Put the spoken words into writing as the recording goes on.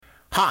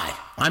Hi,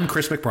 I'm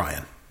Chris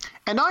McBrien.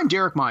 And I'm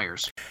Derek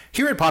Myers.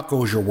 Here at Pop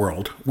Goes Your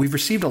World, we've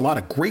received a lot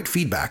of great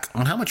feedback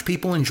on how much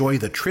people enjoy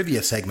the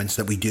trivia segments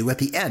that we do at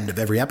the end of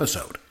every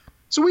episode.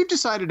 So we've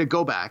decided to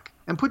go back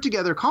and put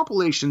together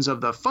compilations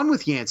of the Fun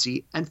with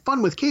Yancey and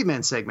Fun with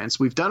Caveman segments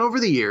we've done over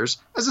the years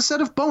as a set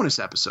of bonus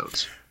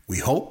episodes. We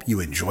hope you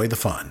enjoy the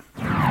fun.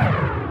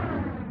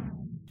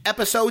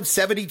 Episode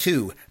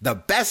 72, The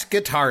Best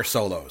Guitar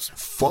Solos.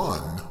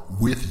 Fun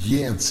with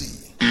Yancey.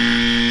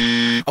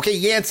 Okay,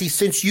 Yancey,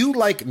 since you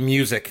like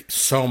music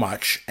so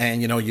much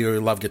and, you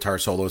love guitar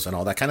solos and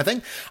all that kind of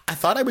thing, I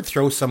thought I would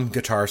throw some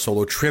guitar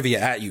solo trivia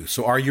at you.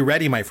 So are you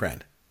ready, my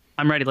friend?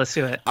 I'm ready. Let's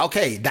do it.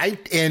 Okay,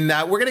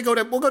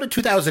 we'll go to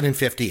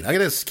 2015. I'm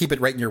going to keep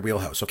it right in your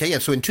wheelhouse, okay?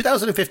 And so in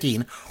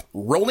 2015,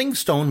 Rolling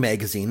Stone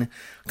magazine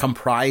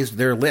comprised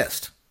their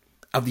list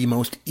of the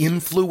most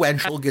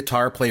influential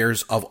guitar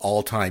players of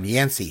all time.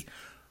 Yancey,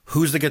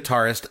 who's the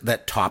guitarist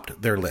that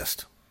topped their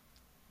list?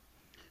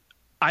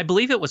 I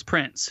believe it was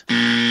Prince.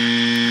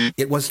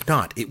 It was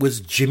not. It was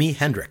Jimi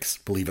Hendrix,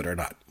 believe it or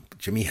not.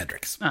 Jimi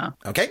Hendrix. Oh.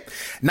 Okay.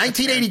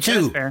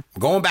 1982. Fair.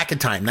 Going back in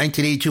time.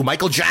 1982.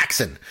 Michael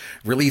Jackson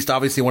released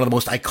obviously one of the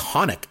most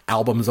iconic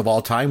albums of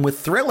all time with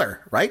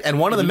Thriller, right? And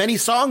one of the many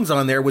songs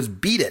on there was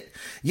Beat It.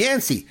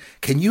 Yancey,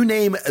 can you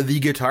name the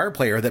guitar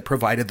player that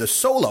provided the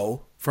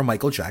solo for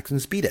Michael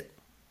Jackson's Beat It?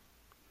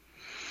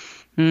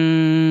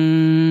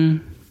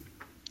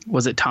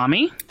 Was it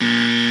Tommy?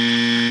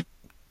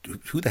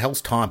 Who the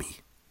hell's Tommy?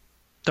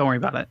 Don't worry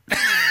about it.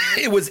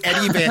 It was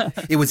Eddie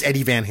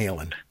Van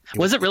Halen.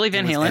 Was it really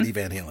Van Halen? Eddie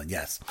Van Halen,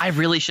 yes. I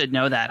really should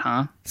know that,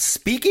 huh?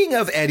 Speaking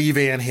of Eddie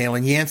Van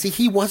Halen, Yancey,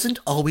 he wasn't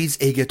always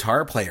a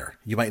guitar player.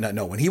 You might not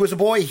know. When he was a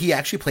boy, he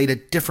actually played a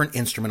different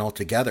instrument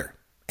altogether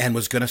and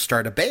was going to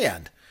start a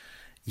band.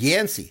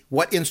 Yancey,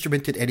 what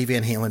instrument did Eddie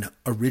Van Halen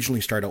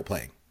originally start out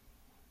playing?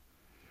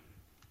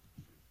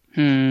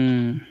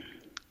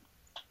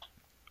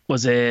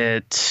 Was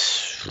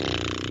it...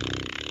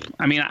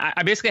 I mean,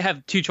 I basically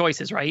have two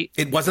choices, right?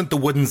 It wasn't the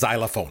wooden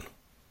xylophone.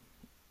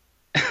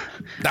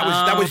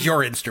 That was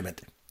your instrument.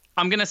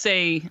 I'm gonna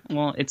say,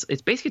 well, it's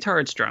bass guitar.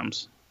 It's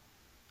drums.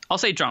 I'll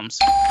say drums.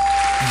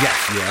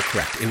 Yes, you are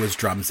correct. It was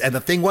drums. And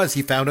the thing was,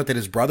 he found out that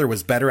his brother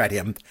was better at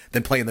him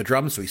than playing the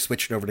drums, so he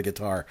switched over to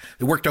guitar.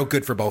 It worked out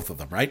good for both of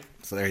them, right?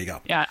 So there you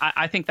go. Yeah,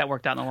 I think that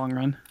worked out in the long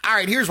run. All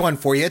right, here's one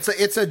for you.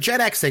 It's a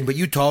Gen X thing, but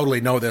you totally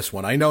know this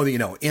one. I know that you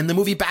know. In the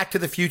movie Back to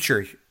the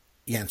Future,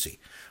 Yancey,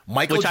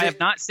 which I have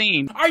not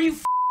seen. Are you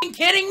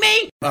kidding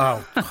me?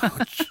 Oh,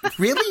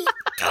 really?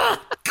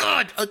 Oh,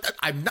 God.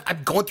 I'm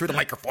going through the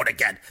microphone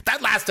again.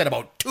 That lasted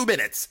about 2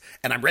 minutes,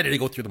 and I'm ready to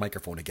go through the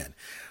microphone again.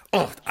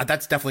 Oh,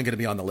 that's definitely going to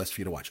be on the list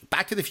for you to watch.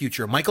 Back to the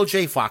Future, Michael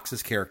J.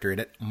 Fox's character in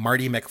it,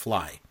 Marty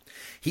McFly,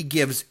 he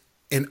gives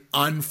an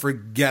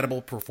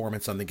unforgettable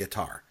performance on the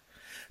guitar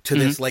to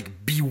this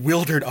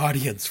bewildered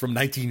audience from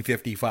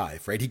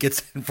 1955, right? He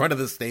gets in front of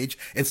the stage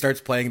and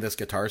starts playing this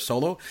guitar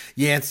solo.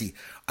 Yancey,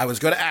 I was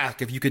going to ask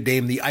if you could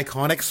name the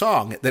iconic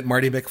song that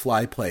Marty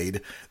McFly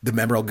played the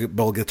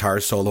memorable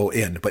guitar solo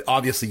in, but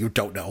obviously you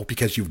don't know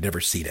because you've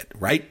never seen it,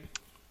 right?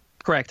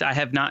 Correct. I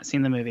have not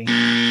seen the movie.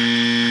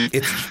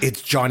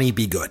 It's Johnny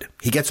Be Good.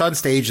 He gets on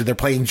stage and they're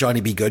playing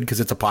Johnny Be Good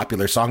because it's a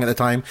popular song at the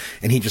time,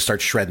 and he just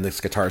starts shredding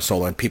this guitar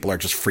solo and people are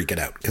just freaking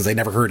out because they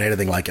never heard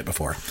anything like it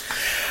before.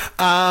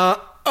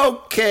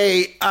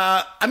 Okay,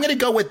 I'm going to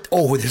go with,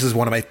 this is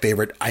one of my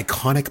favorite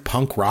iconic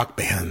punk rock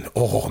band.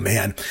 Oh,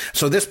 man.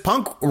 So this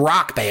punk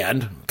rock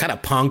band, kind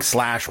of punk /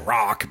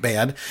 rock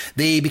band,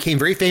 they became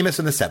very famous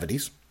in the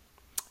 70s,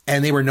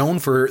 and they were known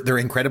for their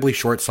incredibly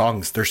short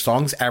songs. Their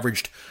songs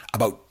averaged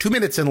about 2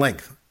 minutes in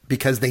length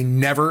because they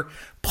never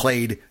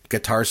played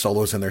guitar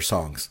solos in their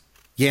songs.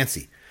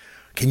 Yancey,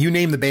 can you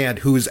name the band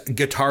whose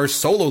guitar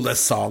solo-less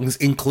songs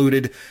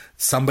included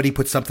Somebody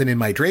Put Something in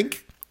My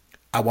Drink,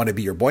 I Want to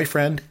Be Your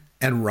Boyfriend,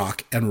 and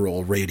Rock and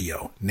Roll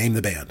Radio? Name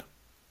the band.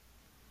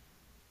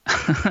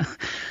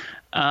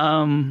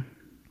 Man,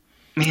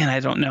 I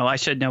don't know. I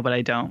should know, but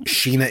I don't.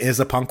 Sheena is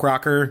a Punk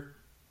Rocker,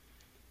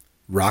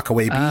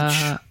 Rockaway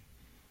Beach,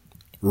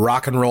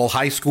 Rock and Roll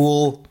High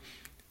School,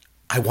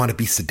 I Want to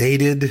Be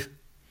Sedated.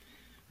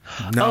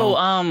 No.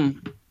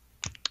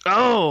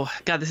 Oh,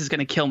 God, this is going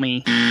to kill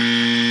me.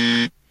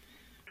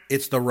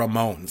 It's the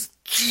Ramones.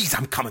 Jeez,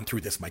 I'm coming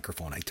through this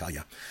microphone, I tell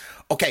you.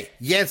 Okay,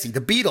 Yancey,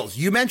 the Beatles.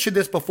 You mentioned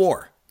this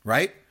before,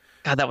 right?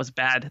 God, that was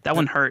bad. That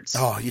one hurts.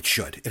 Oh, it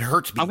should. It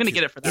hurts me. I'm going to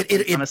get it for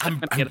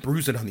that. I'm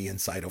bruising on the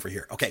inside over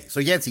here. Okay, so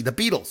Yancey, the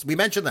Beatles. We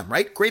mentioned them,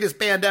 right? Greatest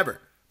band ever.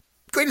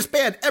 Greatest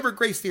band ever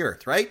graced the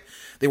earth, right?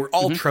 They were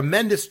all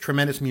tremendous,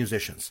 tremendous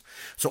musicians.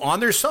 So on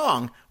their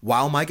song,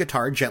 While My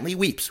Guitar Gently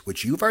Weeps,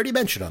 which you've already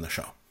mentioned on the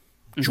show,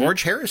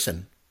 George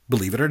Harrison,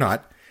 believe it or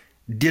not,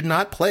 did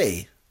not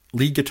play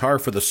lead guitar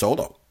for the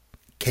solo.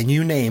 Can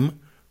you name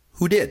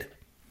who did?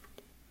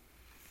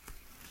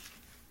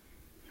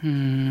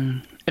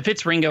 If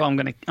it's Ringo, I'm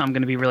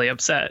gonna be really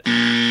upset.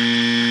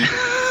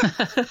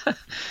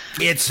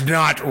 It's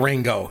not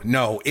Ringo.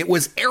 No, it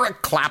was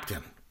Eric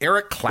Clapton.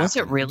 Eric Clapton. Was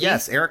it really?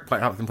 Yes, Eric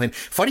Clapton playing.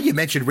 Funny you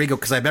mentioned Ringo,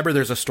 because I remember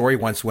there's a story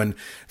once when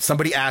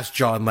somebody asked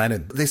John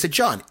Lennon, they said,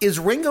 John, is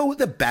Ringo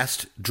the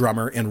best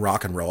drummer in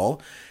rock and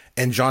roll?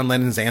 And John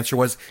Lennon's answer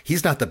was,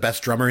 he's not the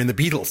best drummer in the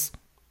Beatles.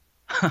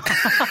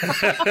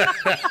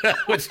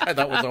 Which I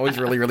thought was always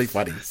really, really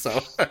funny.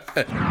 So,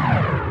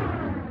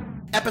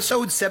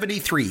 Episode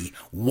 73,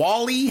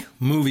 WALL-E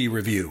Movie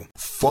Review.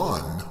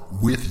 Fun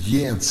with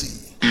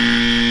Yancey.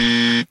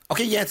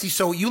 Okay, Yancey,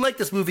 so you like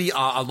this movie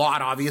a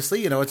lot,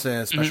 obviously. You know, it's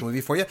a special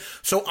movie for you.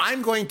 So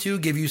I'm going to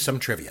give you some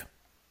trivia.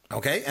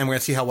 Okay? And we're going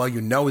to see how well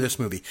you know this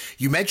movie.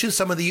 You mentioned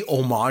some of the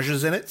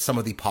homages in it, some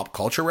of the pop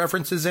culture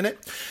references in it.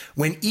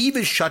 When Eve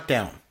is shut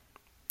down,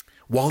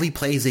 WALL-E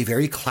plays a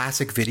very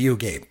classic video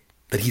game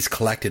that he's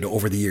collected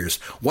over the years.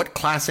 What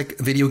classic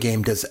video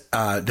game does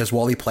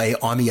WALL-E play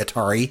on the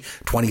Atari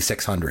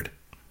 2600?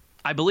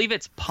 I believe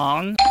it's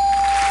Pong.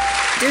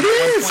 It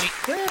is.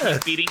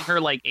 He's beating her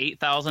like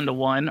 8,000 to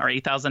 1 or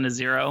 8,000 to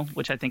 0,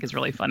 which I think is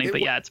really funny. But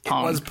yeah, it's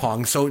Pong. It was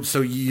Pong.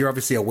 So you're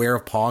obviously aware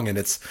of Pong and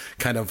its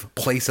kind of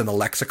place in the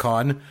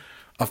lexicon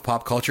of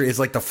pop culture. It's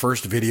like the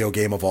first video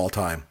game of all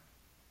time.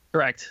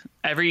 Correct.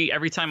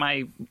 Every time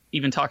I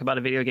even talk about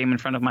a video game in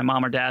front of my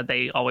mom or dad,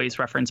 they always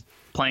reference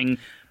playing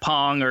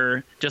Pong,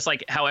 or just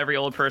like how every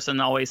old person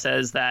always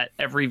says that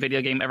every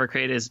video game ever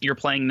created is you're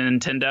playing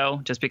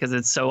Nintendo, just because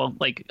it's so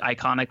like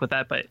iconic with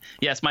that. But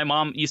yes, my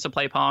mom used to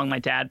play Pong. My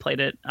dad played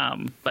it.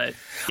 But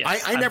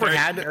yes, I never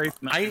had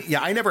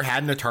I never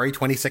had an Atari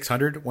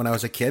 2600 when I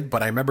was a kid,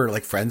 but I remember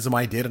like friends of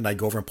mine did, and I'd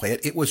go over and play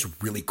it. It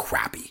was really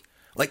crappy.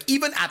 Like,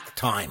 even at the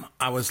time,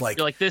 I was like,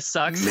 you're like, this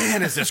sucks.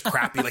 Man, is this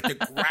crappy? Like, the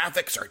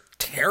graphics are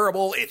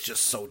terrible. It's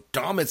just so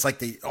dumb. It's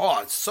like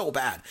it's so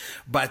bad.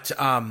 But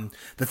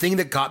the thing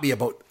that got me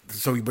about,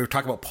 so we were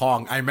talking about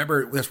Pong. I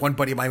remember this one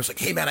buddy of mine was like,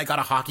 hey, man, I got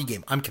a hockey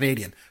game. I'm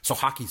Canadian, so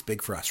hockey's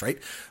big for us, right?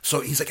 So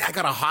he's like, I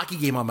got a hockey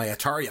game on my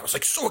Atari. I was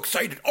like, so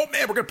excited. Oh,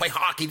 man, we're going to play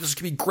hockey. This is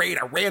going to be great.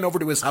 I ran over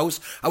to his house.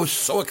 I was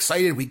so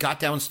excited. We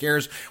got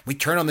downstairs. We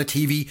turned on the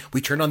TV.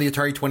 We turned on the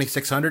Atari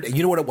 2600. And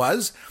you know what it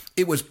was?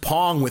 It was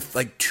Pong with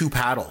like 2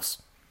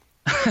 paddles.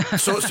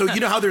 So you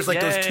know how there's like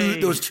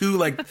those two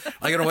like,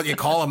 I don't know what you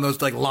call them, those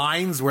like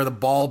lines where the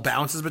ball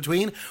bounces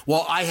between?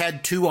 Well, I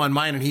had 2 on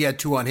mine and he had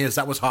 2 on his.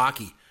 That was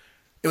hockey.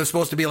 It was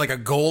supposed to be like a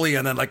goalie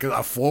and then like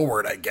a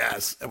forward, I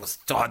guess. It was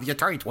the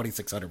Atari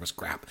 2600 was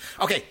crap.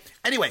 Okay,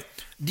 anyway,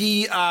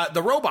 the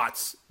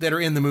robots that are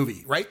in the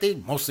movie, right? They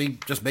mostly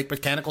just make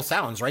mechanical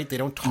sounds, right? They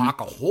don't talk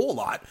a whole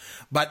lot,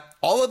 but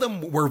all of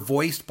them were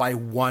voiced by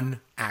one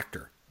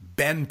actor,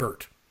 Ben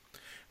Burt,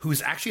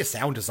 who's actually a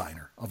sound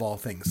designer of all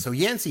things. So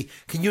Yancey,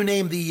 can you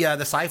name the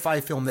sci-fi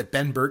film that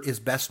Ben Burt is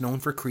best known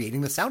for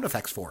creating the sound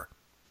effects for?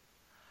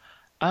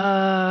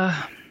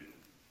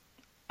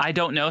 I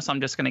don't know, so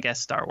I'm just going to guess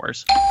Star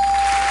Wars.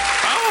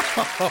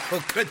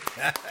 Oh, good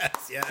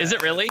guess. Yeah. Is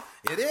it really?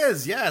 It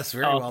is, yes.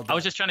 Very well done. I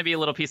was just trying to be a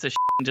little piece of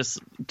shit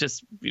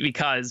just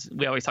because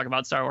we always talk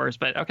about Star Wars,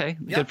 but okay,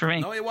 good for me.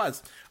 No, it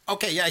was.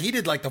 Okay, yeah, he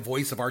did like the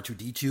voice of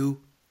R2-D2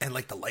 and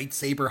like the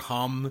lightsaber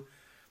hum,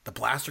 the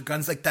blaster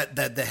guns, like that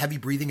the heavy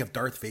breathing of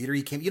Darth Vader.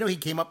 He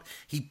came up,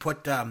 he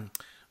put a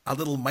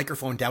little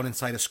microphone down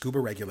inside a scuba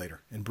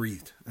regulator and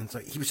breathed. And so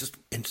he was just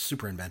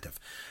super inventive.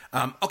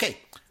 Okay.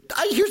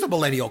 Here's a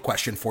millennial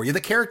question for you.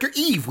 The character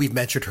Eve, we've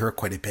mentioned her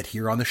quite a bit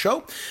here on the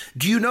show.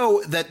 Do you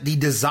know that the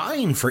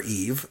design for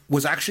Eve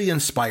was actually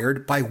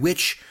inspired by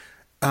which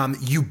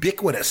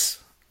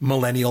ubiquitous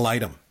millennial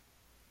item?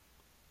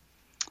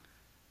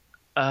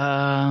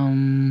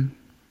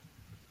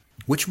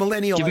 Which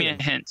millennial Give item? me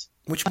a hint.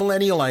 Which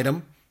millennial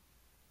item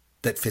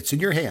that fits in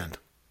your hand?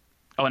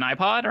 Oh, an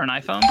iPod or an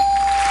iPhone?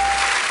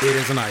 It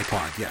is an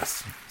iPod,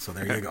 yes. So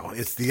there you go.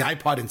 It's the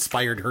iPod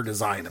inspired her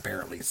design,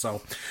 apparently.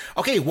 So,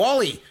 okay,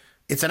 WALL-E.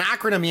 It's an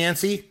acronym,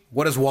 Yancey.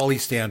 What does WALL-E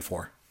stand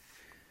for?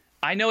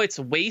 I know it's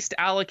waste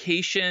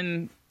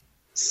allocation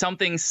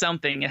something.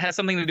 It has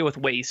something to do with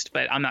waste,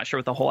 but I'm not sure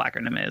what the whole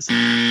acronym is.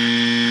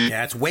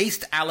 Yeah, it's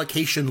Waste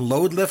Allocation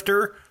Load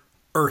Lifter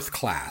Earth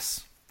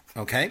Class.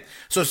 Okay?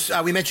 So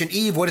we mentioned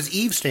Eve. What does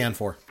Eve stand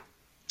for?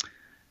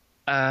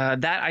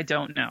 That I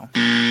don't know.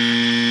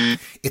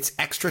 It's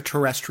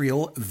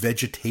Extraterrestrial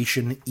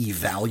Vegetation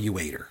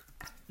Evaluator.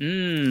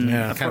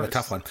 Yeah, kind of a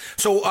tough one.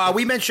 So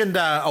we mentioned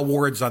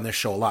awards on this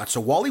show a lot. So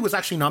WALL-E was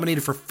actually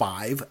nominated for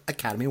 5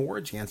 Academy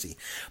Awards, Yancey,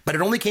 but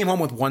it only came home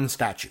with 1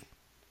 statue.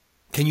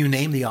 Can you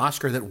name the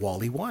Oscar that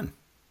WALL-E won?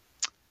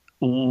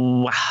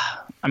 Wow.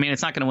 I mean,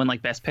 it's not going to win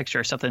like Best Picture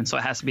or something, so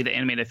it has to be the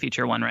animated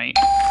feature one, right?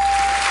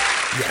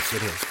 Yes,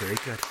 it is. Very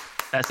good.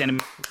 Best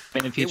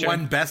animated feature? It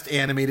won Best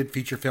Animated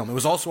Feature Film. It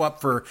was also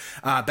up for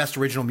Best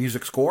Original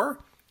Music Score,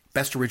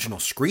 Best Original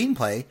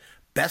Screenplay,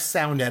 Best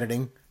Sound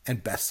Editing,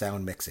 and Best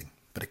Sound Mixing.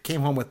 But it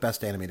came home with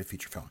Best Animated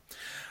Feature Film.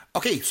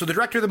 Okay, so the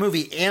director of the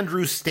movie,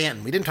 Andrew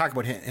Stanton. We didn't talk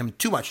about him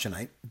too much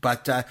tonight,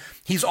 but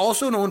he's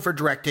also known for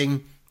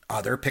directing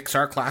other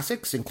Pixar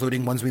classics,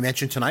 including ones we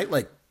mentioned tonight,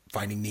 like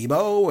Finding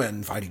Nemo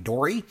and Finding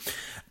Dory.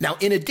 Now,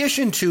 in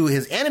addition to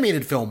his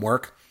animated film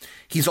work,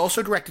 he's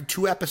also directed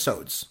 2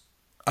 episodes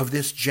of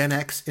this Gen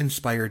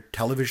X-inspired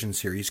television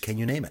series. Can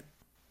you name it?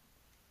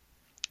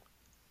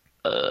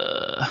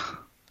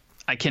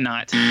 I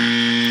cannot.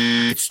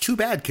 It's too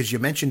bad because you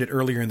mentioned it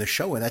earlier in the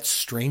show, and that's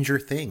Stranger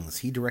Things.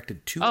 He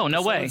directed 2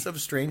 no way. episodes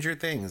of Stranger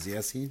Things.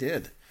 Yes, he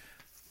did.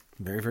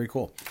 Very, very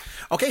cool.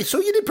 Okay, so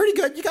you did pretty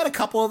good. You got a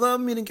couple of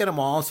them. You didn't get them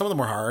all. Some of them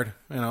were hard.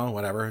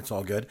 Whatever. It's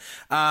all good.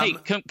 Hey,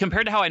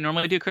 compared to how I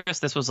normally do, Chris,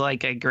 this was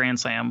like a grand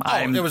slam.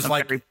 It was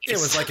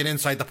like an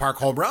inside the park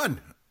home run.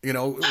 It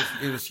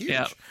was huge.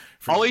 Yeah.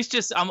 I'm always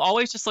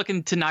just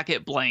looking to not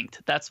get blanked.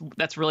 That's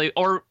really,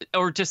 or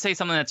just say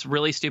something that's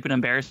really stupid,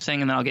 embarrassing,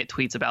 and then I'll get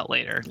tweets about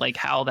later. Like,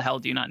 how the hell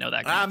do you not know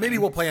that? Maybe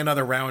we'll play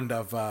another round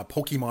of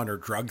Pokemon or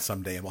drugs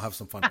someday, and we'll have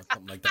some fun with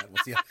something like that.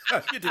 We'll see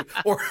how you do.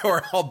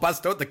 Or I'll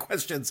bust out the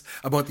questions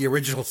about the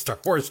original Star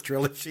Wars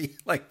trilogy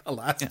like the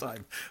last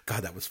time.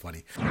 God, that was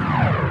funny.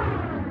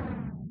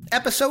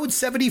 Episode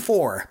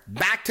 74,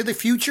 Back to the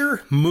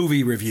Future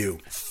movie review.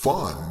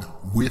 Fun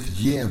with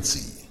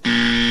Yancey.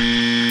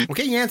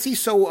 Okay, Yancey,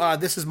 so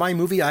this is my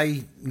movie.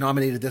 I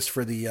nominated this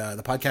for the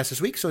podcast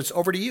this week, so it's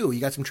over to you. You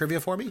got some trivia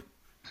for me?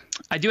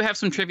 I do have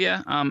some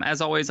trivia.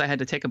 As always, I had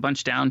to take a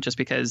bunch down just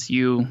because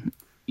you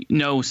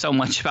know so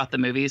much about the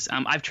movies.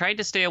 I've tried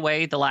to stay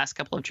away the last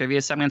couple of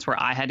trivia segments where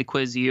I had to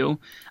quiz you.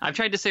 I've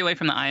tried to stay away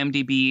from the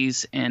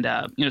IMDb's and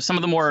some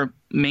of the more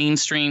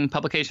mainstream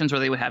publications where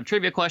they would have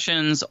trivia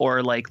questions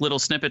or like little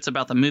snippets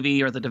about the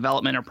movie or the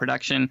development or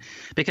production,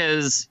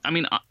 because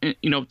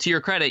to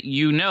your credit,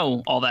 you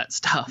know all that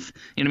stuff.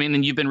 You know what I mean?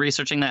 And you've been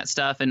researching that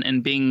stuff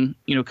and being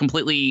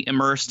completely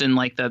immersed in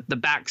like the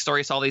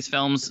backstory to all these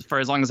films for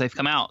as long as they've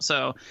come out.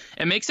 So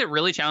it makes it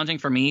really challenging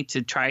for me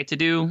to try to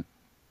do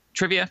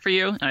trivia for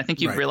you, and I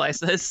think you've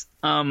realized this.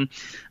 When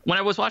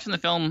I was watching the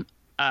film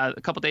a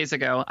couple days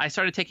ago, I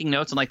started taking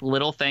notes on like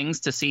little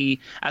things to see,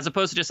 as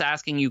opposed to just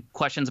asking you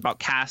questions about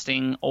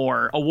casting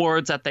or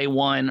awards that they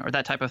won or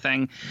that type of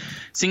thing,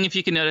 seeing if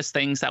you can notice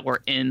things that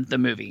were in the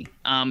movie.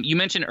 You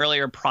mentioned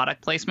earlier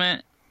product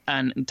placement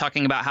and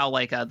talking about how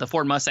like the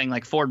Ford Mustang,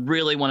 like Ford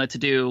really wanted to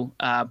do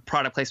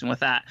product placement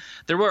with that.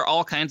 There were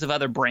all kinds of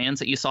other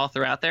brands that you saw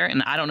throughout there,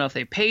 and I don't know if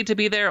they paid to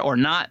be there or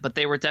not, but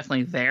they were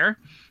definitely there.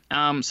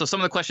 So some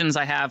of the questions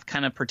I have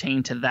kind of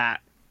pertain to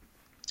that.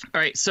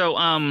 All right. So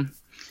one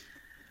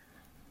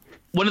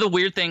of the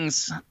weird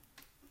things,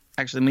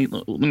 actually,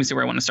 let me see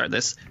where I want to start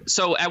this.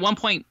 So at one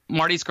point,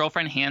 Marty's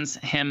girlfriend hands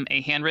him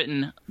a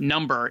handwritten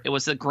number. It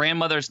was the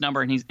grandmother's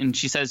number. And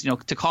she says,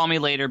 to call me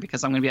later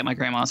because I'm going to be at my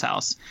grandma's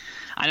house.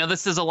 I know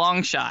this is a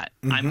long shot.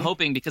 Mm-hmm. I'm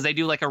hoping, because they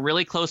do like a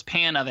really close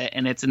pan of it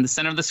and it's in the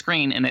center of the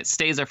screen and it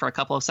stays there for a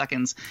couple of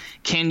seconds.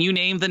 Can you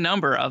name the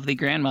number of the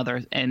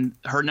grandmother and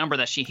her number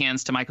that she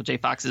hands to Michael J.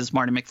 Fox's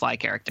Marty McFly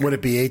character? Would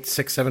it be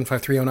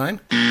 8675309?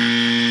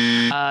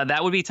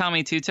 That would be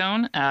Tommy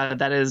Two-Tone.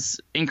 That is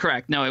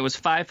incorrect. No, it was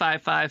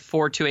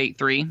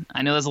 555-4283.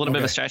 I know there's a little bit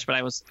of a stretch,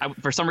 but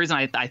for some reason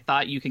I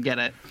thought you could get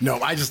it. No,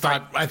 I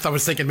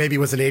was thinking maybe it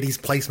was an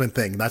 80s placement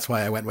thing. That's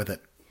why I went with it.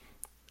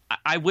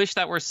 I wish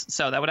that were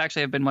so. That would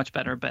actually have been much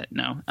better, but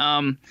no.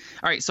 All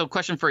right, so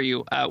question for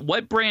you.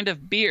 What brand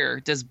of beer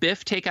does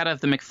Biff take out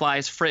of the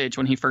McFly's fridge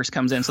when he first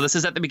comes in? So this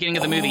is at the beginning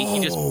of the movie. He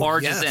just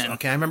barges in.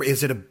 Okay, I remember.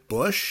 Is it a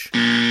Busch?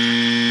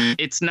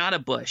 It's not a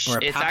Busch.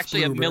 It's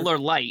actually a Miller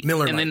Lite.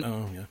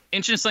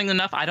 Interestingly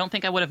enough, I don't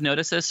think I would have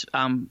noticed this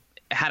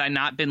had I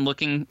not been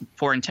looking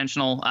for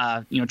intentional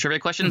trivia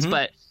questions. Mm-hmm.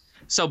 But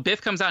so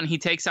Biff comes out and he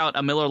takes out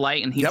a Miller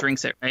Lite and he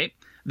drinks it, right?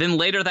 Then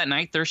later that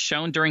night, they're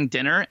shown during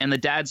dinner, and the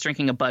dad's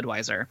drinking a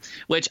Budweiser,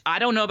 which I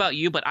don't know about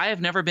you, but I have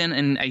never been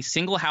in a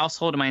single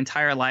household in my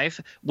entire life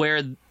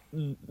where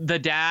the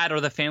dad or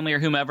the family or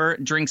whomever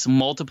drinks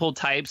multiple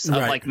types of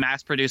like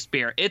mass-produced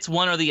beer. It's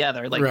one or the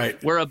other.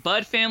 Like we're a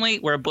Bud family,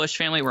 we're a Busch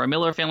family, we're a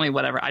Miller family,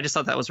 whatever. I just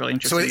thought that was really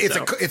interesting.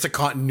 So it's a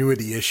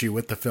continuity issue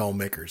with the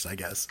filmmakers, I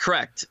guess.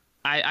 Correct.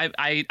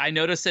 I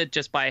noticed it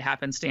just by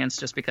happenstance,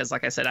 just because,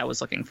 like I said, I was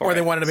looking for it. Or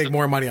they wanted to make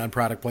more money on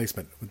product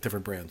placement with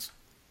different brands.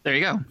 There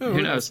you go.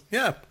 Who knows?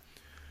 Yeah.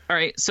 All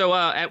right. So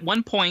at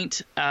one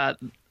point,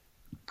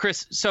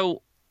 Chris,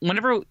 so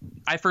whenever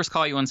I first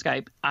call you on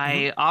Skype,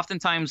 I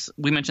oftentimes,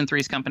 we mention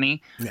Three's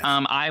Company. Yes.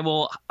 I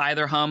will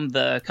either hum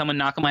the Come and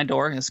Knock on My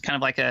Door. It's kind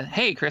of like a,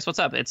 hey, Chris, what's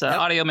up? It's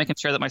audio making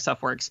sure that my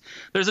stuff works.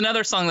 There's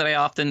another song that I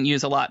often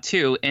use a lot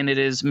too, and it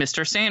is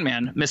Mr.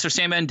 Sandman. Mr.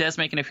 Sandman does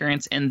make an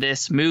appearance in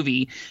this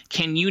movie.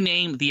 Can you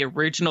name the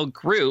original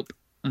group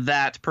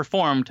that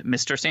performed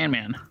Mr.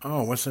 Sandman?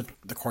 Oh, was it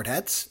the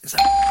Quartets?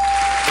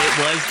 It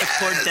was the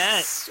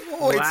Quartet.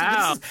 Oh,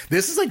 wow.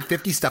 This is like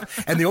 50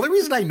 stuff. And the only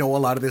reason I know a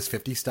lot of this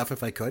 50 stuff,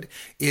 if I could,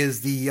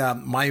 is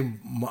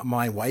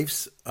my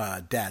wife's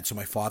dad, so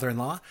my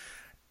father-in-law,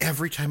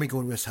 every time we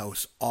go to his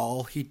house,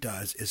 all he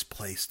does is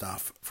play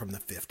stuff from the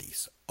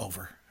 50s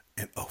over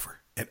and over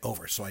and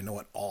over. So I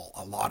know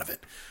a lot of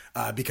it,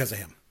 because of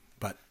him.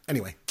 But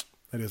anyway,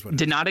 that is what.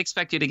 Did not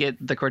expect you to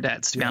get the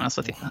Quartets, to be honest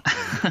with you.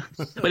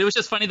 But it was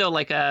just funny though,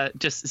 like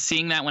just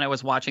seeing that when I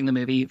was watching the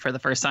movie for the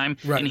first time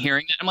and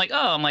hearing it, I'm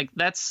like,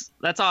 that's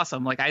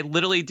awesome. Like I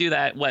literally do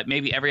that.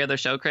 Maybe every other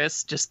show,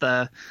 Chris. Just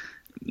I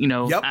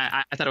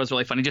thought it was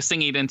really funny just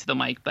singing it into the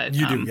mic. But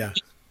you do, yeah.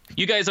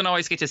 you guys don't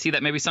always get to see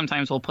that. Maybe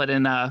sometimes we'll put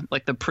in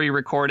like the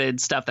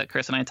pre-recorded stuff that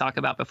Chris and I talk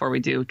about before we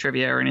do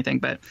trivia or anything.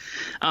 But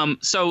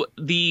so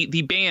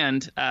the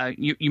band,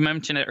 you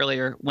mentioned it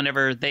earlier,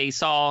 whenever they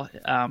saw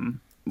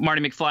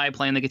Marty McFly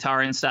playing the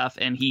guitar and stuff,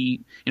 and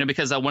he,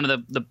 because one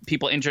of the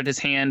people injured his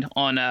hand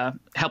on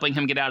helping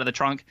him get out of the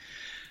trunk,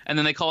 and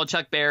then they called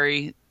Chuck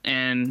Berry,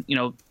 and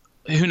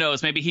who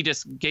knows, maybe he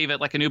just gave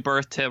it like a new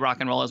birth to rock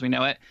and roll as we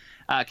know it.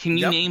 Can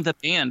you name the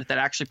band that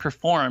actually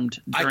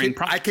performed during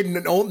I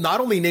can not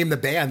only name the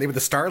band, they were the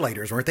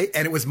Starlighters, weren't they?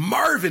 And it was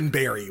Marvin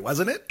Berry,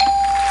 wasn't it?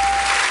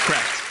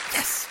 Correct.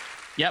 Yes.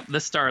 Yep, the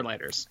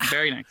Starlighters.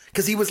 Very nice.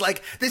 Because he was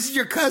like, this is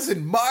your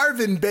cousin,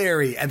 Marvin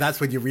Berry. And that's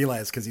when you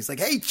realize, because he's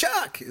like, hey,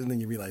 Chuck. And then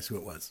you realize who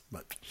it was.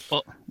 But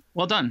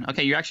Well done.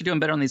 Okay, you're actually doing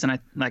better on these than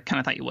I kind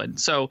of thought you would.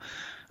 So, all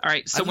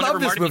right. So I love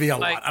this movie a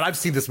lot. And I've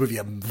seen this movie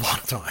a lot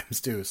of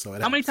times, too. So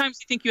how many times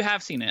do you think you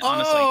have seen it,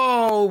 honestly?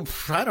 Oh,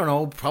 I don't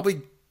know.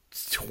 Probably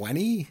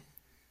 20.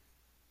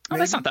 Oh,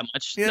 that's not that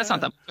much. Yeah. That's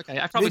not that much. Okay,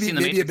 I've probably seen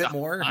the maybe Matrix a bit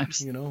more.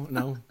 Times.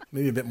 No,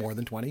 maybe a bit more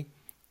than 20.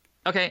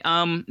 Okay.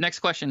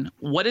 Next question.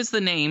 What is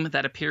the name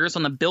that appears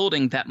on the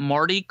building that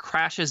Marty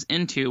crashes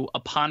into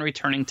upon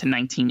returning to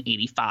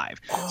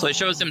 1985? So it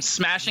shows him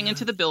smashing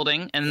into the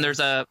building, and there's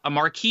a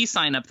marquee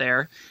sign up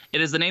there.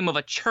 It is the name of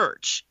a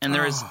church, and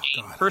there is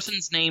a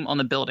person's name on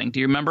the building.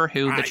 Do you remember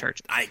who the church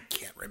is? I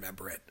can't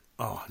remember it.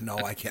 Oh, no,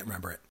 I can't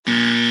remember it.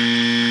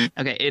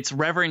 Okay, it's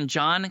Reverend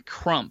John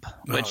Crump,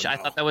 which I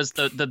thought that was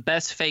the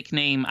best fake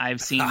name I've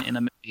seen in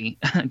a movie.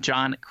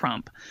 John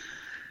Crump.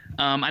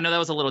 I know that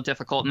was a little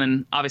difficult, and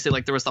then obviously,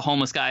 like, there was the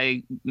homeless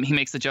guy. He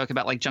makes the joke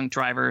about like junk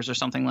drivers or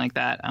something like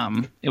that.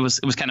 It was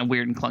kind of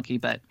weird and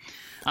clunky, but.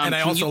 And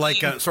I also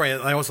like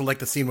I also like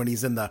the scene when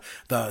he's in the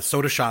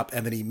soda shop,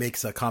 and then he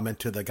makes a comment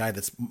to the guy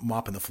that's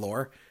mopping the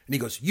floor, and he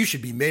goes, "You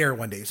should be mayor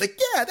one day." He's like,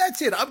 "Yeah,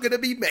 that's it. I'm gonna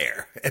be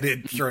mayor." And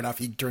then, sure enough,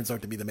 he turns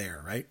out to be the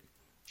mayor, right?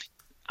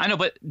 I know,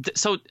 but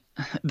so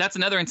that's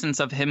another instance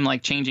of him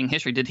like changing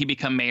history. Did he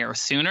become mayor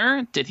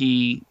sooner? Did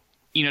he?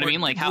 You know what I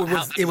mean? Like how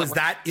it was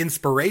that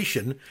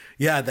inspiration,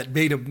 that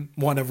made him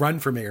want to run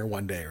for mayor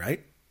one day,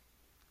 right?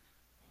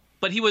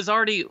 But he was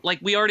already, like,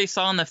 we already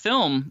saw in the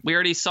film, we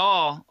already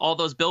saw all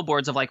those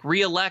billboards of like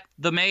reelect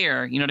the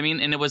mayor. You know what I mean?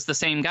 And it was the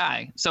same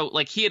guy. So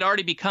like he had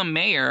already become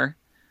mayor,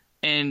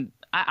 and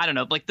I don't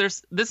know. Like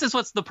this is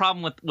what's the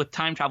problem with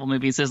time travel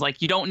movies is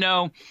like you don't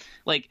know.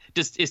 Like,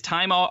 is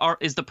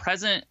the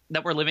present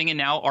that we're living in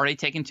now already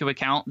taken into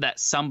account that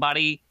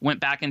somebody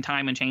went back in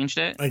time and changed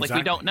it? Exactly. Like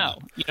we don't know.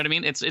 You know what I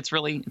mean? It's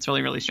really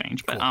really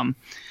strange. Cool. But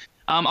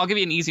I'll give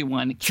you an easy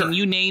one. Sure. Can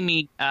you name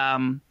me?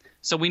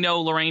 So we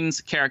know Lorraine's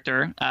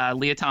character,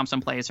 Leah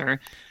Thompson plays her.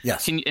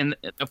 Yes. And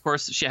of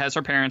course she has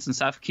her parents and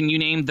stuff. Can you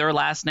name their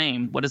last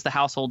name? What is the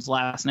household's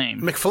last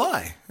name?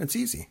 McFly. It's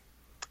easy.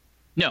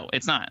 No,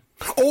 it's not.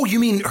 Oh, you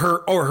mean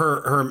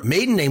her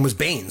maiden name was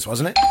Baines,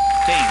 wasn't it?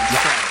 Baines,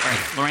 correct.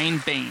 Right.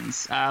 Lorraine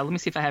Baines. Let me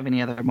see if I have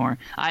any other more.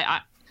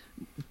 I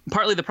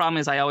partly the problem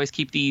is I always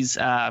keep these.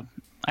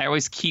 I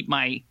always keep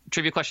my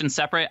trivia questions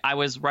separate. I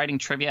was writing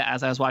trivia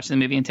as I was watching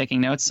the movie and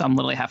taking notes, so I'm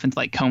literally having to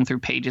like comb through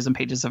pages and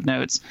pages of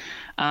notes.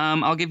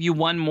 I'll give you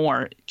one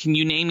more. Can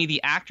you name me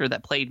the actor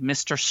that played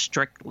Mr.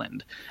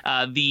 Strickland,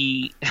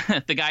 the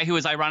guy who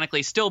was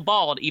ironically still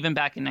bald even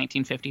back in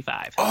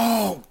 1955?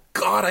 Oh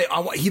God,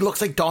 he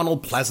looks like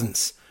Donald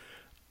Pleasance,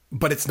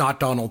 but it's not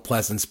Donald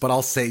Pleasance. But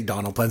I'll say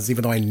Donald Pleasance,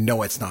 even though I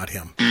know it's not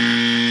him.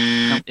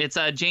 It's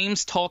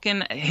James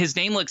Tolkien. His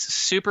name looks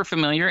super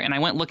familiar, and I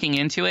went looking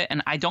into it,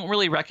 and I don't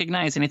really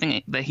recognize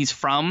anything that he's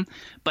from,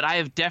 but I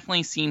have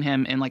definitely seen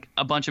him in like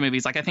a bunch of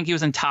movies. Like I think he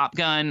was in Top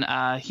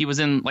Gun. He was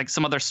in like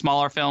some other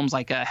smaller films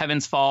like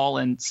Heaven's Fall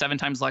and 7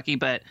 Times Lucky.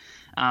 But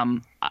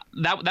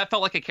that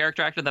felt like a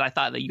character actor that I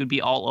thought that you'd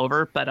be all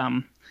over. But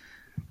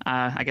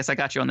I guess I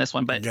got you on this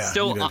one. But yeah,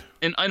 still,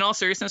 in all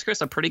seriousness, Chris,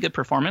 a pretty good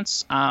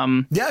performance.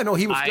 Yeah, no,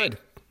 he was good.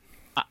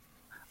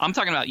 I'm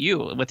talking about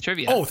you with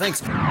trivia. Oh,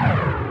 thanks.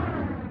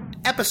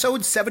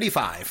 Episode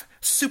 75,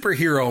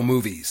 Superhero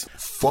Movies.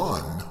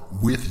 Fun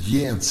with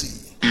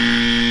Yancey.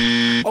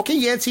 Okay,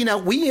 Yancey, now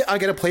we are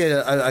going to play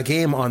a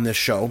game on this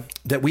show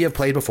that we have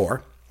played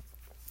before.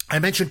 I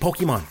mentioned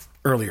Pokemon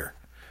earlier,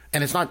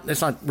 and it's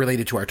not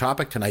related to our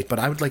topic tonight, but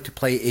I would like to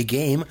play a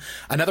game,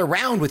 another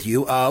round with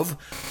you of...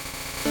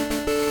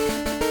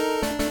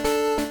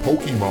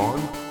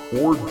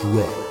 Pokemon or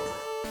Drug.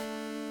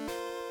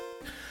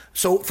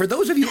 So for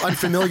those of you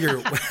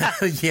unfamiliar,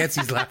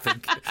 Yancey's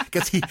laughing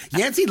because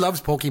Yancey loves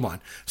Pokemon.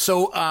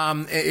 So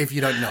if you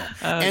don't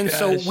know,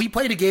 so we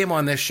played a game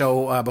on this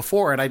show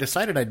before, and I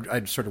decided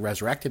I'd sort of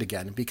resurrect it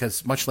again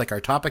because much like our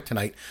topic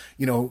tonight,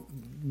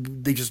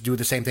 they just do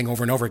the same thing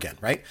over and over again,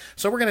 right?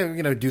 So we're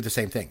gonna do the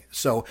same thing.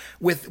 So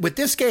with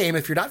this game,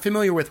 if you're not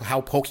familiar with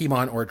how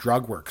Pokemon or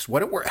Drug works,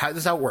 this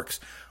is how it works.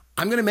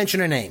 I'm going to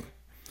mention a name,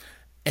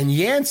 and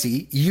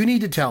Yancey, you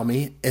need to tell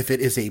me if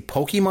it is a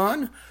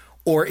Pokemon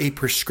or a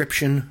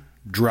prescription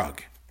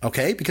drug,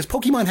 okay? Because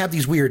Pokemon have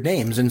these weird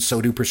names, and so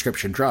do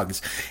prescription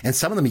drugs. And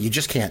some of them you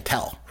just can't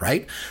tell,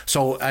 right?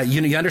 So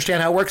you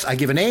understand how it works? I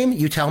give a name,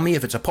 you tell me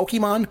if it's a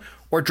Pokemon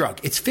or drug?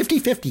 It's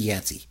 50-50,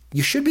 Yancey.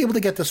 You should be able to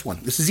get this one.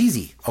 This is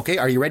easy. Okay,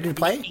 are you ready to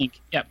play?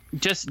 Yep.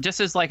 Just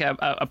as like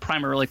a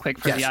primer really quick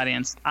for the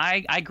audience.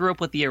 I grew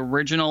up with the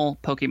original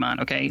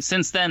Pokemon, okay?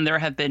 Since then, there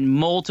have been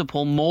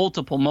multiple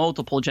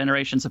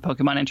generations of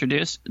Pokemon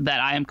introduced that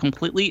I am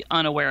completely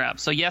unaware of.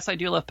 So yes, I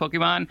do love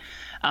Pokemon,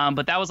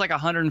 but that was like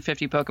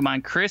 150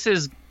 Pokemon. Chris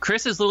is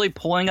literally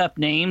pulling up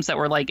names that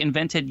were like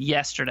invented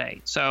yesterday.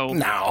 So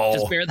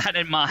just bear that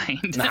in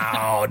mind.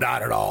 No,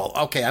 not at all.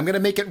 Okay, I'm going to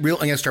make it real.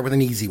 I'm going to start with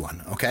an easy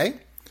one, okay?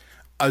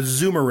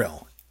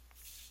 Azumarill.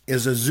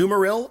 Is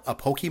Azumarill a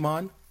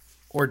Pokemon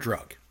or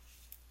drug?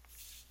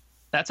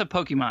 That's a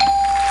Pokemon.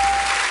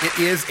 It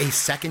is a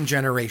second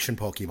generation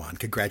Pokemon.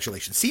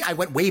 Congratulations. See, I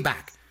went way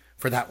back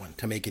for that one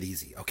to make it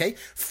easy, okay?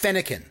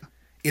 Fennekin.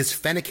 Is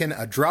Fennekin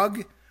a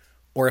drug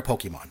or a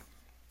Pokemon?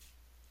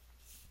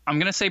 I'm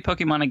going to say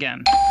Pokemon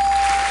again.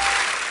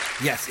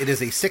 Yes, it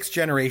is a sixth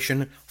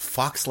generation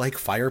fox-like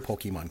fire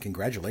Pokemon.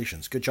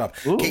 Congratulations. Good job.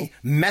 Ooh. Okay,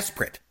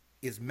 Mesprit.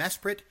 Is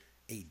Mesprit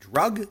a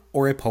drug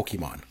or a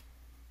Pokemon?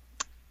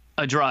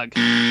 A drug.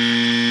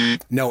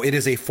 No, it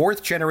is a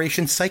fourth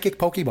generation psychic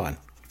Pokemon.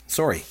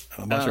 Sorry,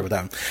 I'm not sure about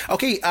that one.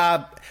 Okay,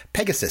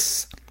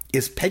 Pegasus.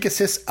 Is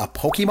Pegasus a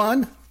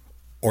Pokemon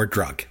or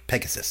drug?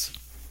 Pegasus.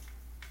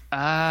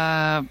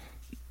 Neither?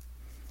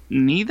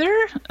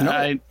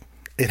 No,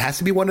 it has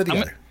to be one or the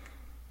other.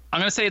 I'm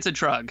going to say it's a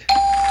drug.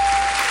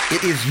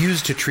 It is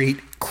used to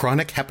treat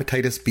chronic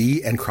hepatitis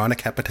B and chronic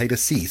hepatitis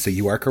C, so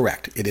you are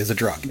correct. It is a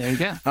drug. There you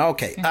go.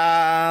 Okay,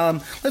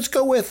 let's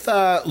go with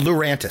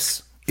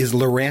Lurantis. Is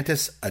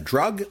Lurantis a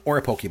drug or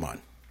a Pokemon?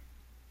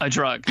 A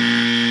drug.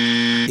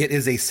 It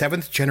is a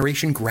seventh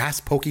generation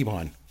grass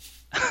Pokemon.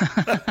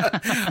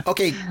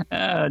 Okay.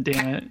 Oh,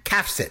 damn it.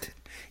 Cafsit.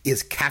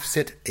 Is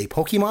Cafsit a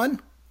Pokemon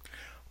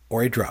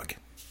or a drug?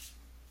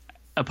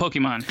 A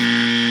Pokemon.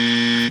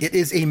 It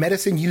is a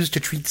medicine used to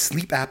treat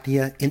sleep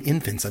apnea in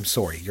infants. I'm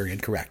sorry, you're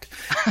incorrect.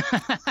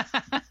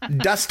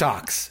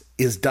 Dustox.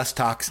 Is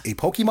Dustox a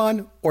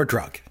Pokemon or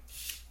drug?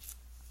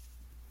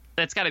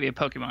 That's got to be a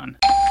Pokemon.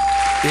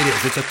 It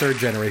is. It's a third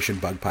generation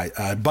bug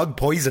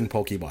poison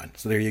Pokemon.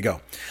 So there you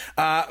go.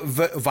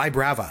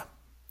 Vibrava.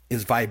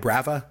 Is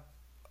Vibrava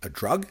a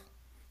drug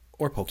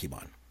or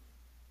Pokemon?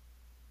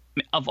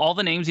 Of all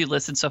the names you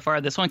listed so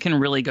far, this one can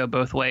really go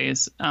both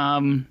ways.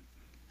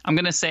 I'm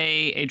going to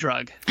say a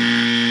drug.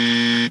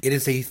 It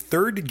is a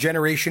third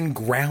generation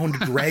ground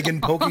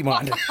dragon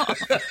Pokemon.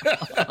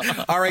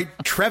 All right,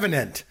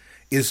 Trevenant.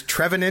 Is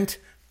Trevenant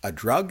a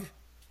drug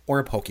or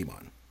a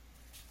Pokemon?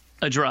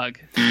 A drug.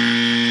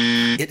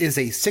 It is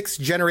a sixth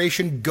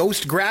generation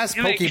ghost grass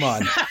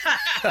Pokemon.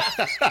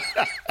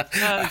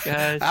 Oh,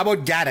 gosh. How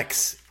about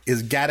Gaddix?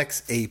 Is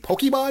Gaddix a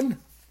Pokemon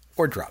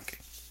or drug?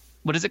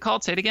 What is it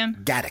called? Say it again.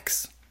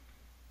 Gaddix.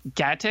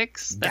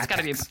 Gattix? That's got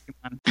to be a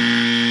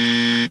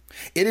Pokemon.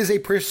 It is a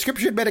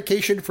prescription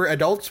medication for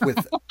adults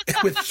with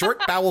short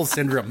bowel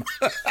syndrome.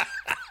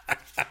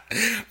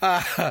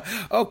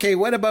 Okay,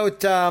 what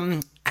about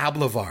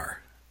Ablavar?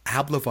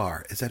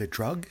 Ablavar, is that a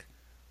drug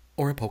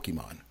or a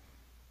Pokemon?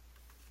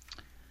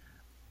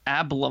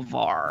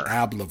 Ablavar.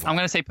 I'm going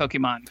to say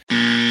Pokemon.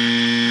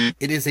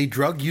 It is a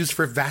drug used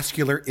for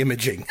vascular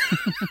imaging.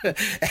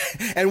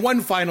 And one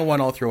final one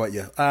I'll throw at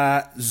you.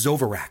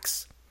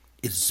 Zovirax.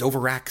 Is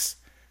Zovirax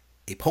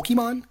a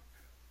Pokemon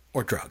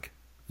or drug?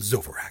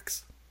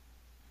 Zovirax.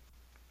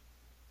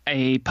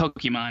 A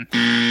Pokemon.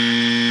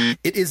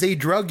 It is a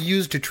drug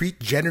used to treat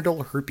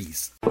genital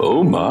herpes.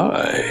 Oh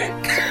my.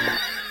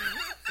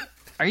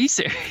 Are you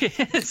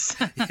serious?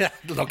 Yeah,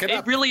 look it up.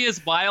 It really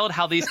is wild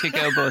how these could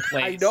go both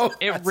ways. I know.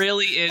 It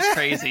really is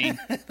crazy.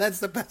 That's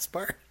the best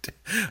part.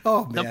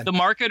 Oh, man. The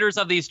marketers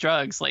of these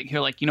drugs, like,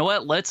 you're like, you know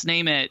what? Let's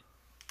name it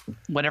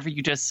whatever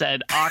you just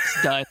said,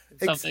 Oxdust,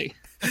 something.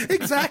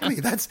 Exactly.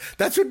 That's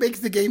what makes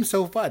the game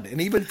so fun. And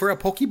even for a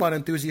Pokemon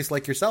enthusiast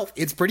like yourself,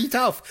 it's pretty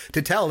tough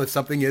to tell if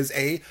something is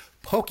a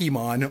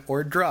Pokemon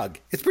or drug.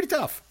 It's pretty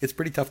tough. It's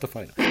pretty tough to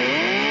find.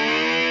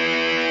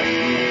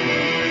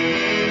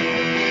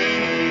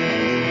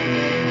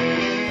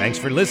 Thanks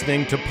for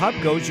listening to Pop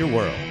Goes Your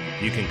World.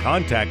 You can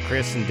contact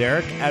Chris and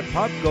Derek at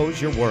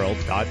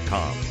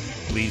popgoesyourworld.com.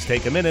 Please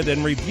take a minute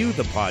and review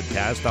the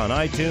podcast on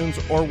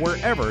iTunes or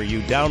wherever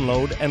you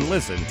download and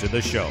listen to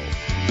the show.